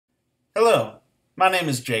Hello, my name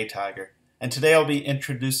is Jay Tiger, and today I'll be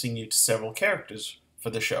introducing you to several characters for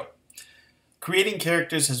the show. Creating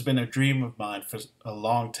characters has been a dream of mine for a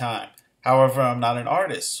long time. However, I'm not an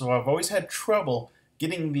artist, so I've always had trouble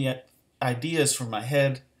getting the ideas from my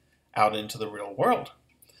head out into the real world.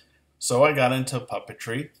 So I got into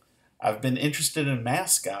puppetry. I've been interested in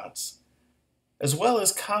mascots, as well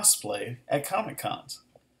as cosplay at Comic Cons.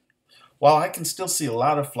 While I can still see a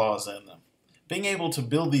lot of flaws in them, being able to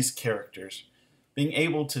build these characters, being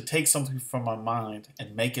able to take something from my mind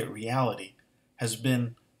and make it reality has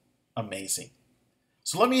been amazing.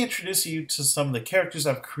 So let me introduce you to some of the characters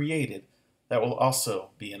I've created that will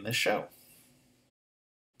also be in this show.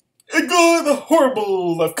 Igor the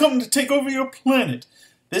Horrible! I've come to take over your planet!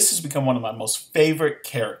 This has become one of my most favorite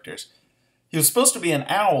characters. He was supposed to be an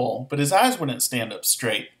owl, but his eyes wouldn't stand up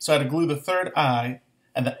straight, so I had to glue the third eye,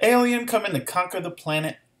 and the alien coming to conquer the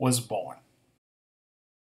planet was born.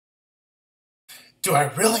 Do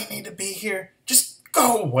I really need to be here? Just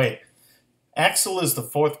go away. Axel is the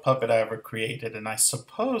fourth puppet I ever created, and I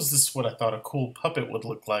suppose this is what I thought a cool puppet would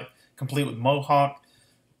look like, complete with mohawk,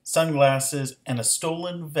 sunglasses, and a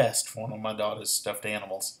stolen vest for one of my daughter's stuffed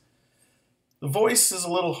animals. The voice is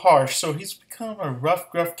a little harsh, so he's become a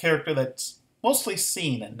rough, gruff character that's mostly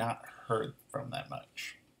seen and not heard from that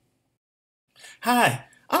much. Hi,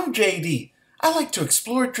 I'm JD. I like to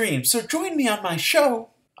explore dreams, so join me on my show.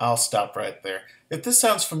 I'll stop right there. If this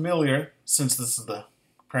sounds familiar, since this is the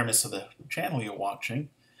premise of the channel you're watching,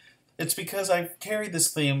 it's because I've carried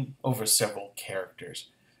this theme over several characters.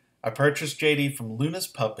 I purchased JD from Luna's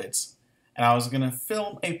Puppets, and I was going to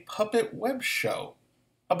film a puppet web show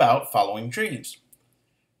about following dreams.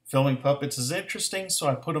 Filming puppets is interesting, so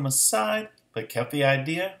I put them aside, but kept the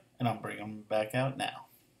idea, and I'm bringing them back out now.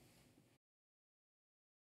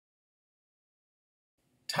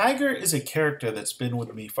 Tiger is a character that's been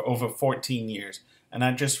with me for over 14 years, and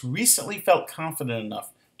I just recently felt confident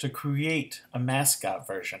enough to create a mascot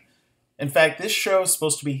version. In fact, this show is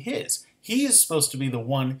supposed to be his. He is supposed to be the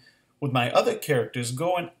one with my other characters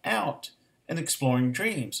going out and exploring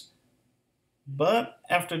dreams. But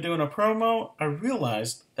after doing a promo, I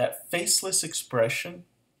realized that faceless expression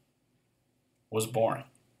was boring.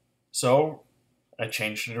 So I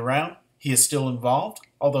changed it around. He is still involved,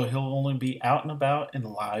 although he'll only be out and about in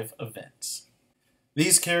live events.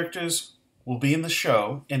 These characters will be in the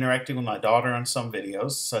show, interacting with my daughter on some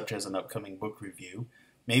videos, such as an upcoming book review,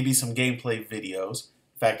 maybe some gameplay videos.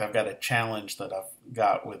 In fact, I've got a challenge that I've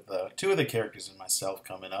got with two of the characters and myself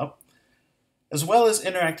coming up, as well as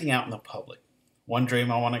interacting out in the public. One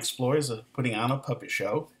dream I want to explore is putting on a puppet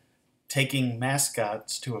show, taking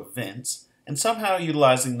mascots to events, and somehow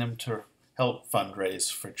utilizing them to help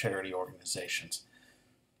fundraise for charity organizations.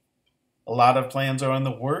 A lot of plans are in the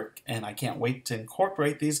work, and I can't wait to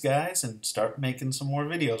incorporate these guys and start making some more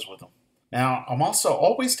videos with them. Now, I'm also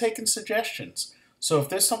always taking suggestions, so if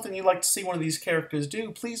there's something you'd like to see one of these characters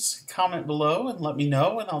do, please comment below and let me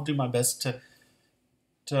know, and I'll do my best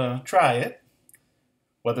to try it.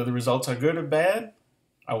 Whether the results are good or bad,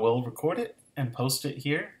 I will record it and post it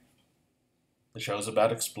here. The show's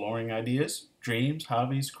about exploring ideas, dreams,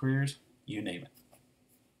 hobbies, careers, you name it.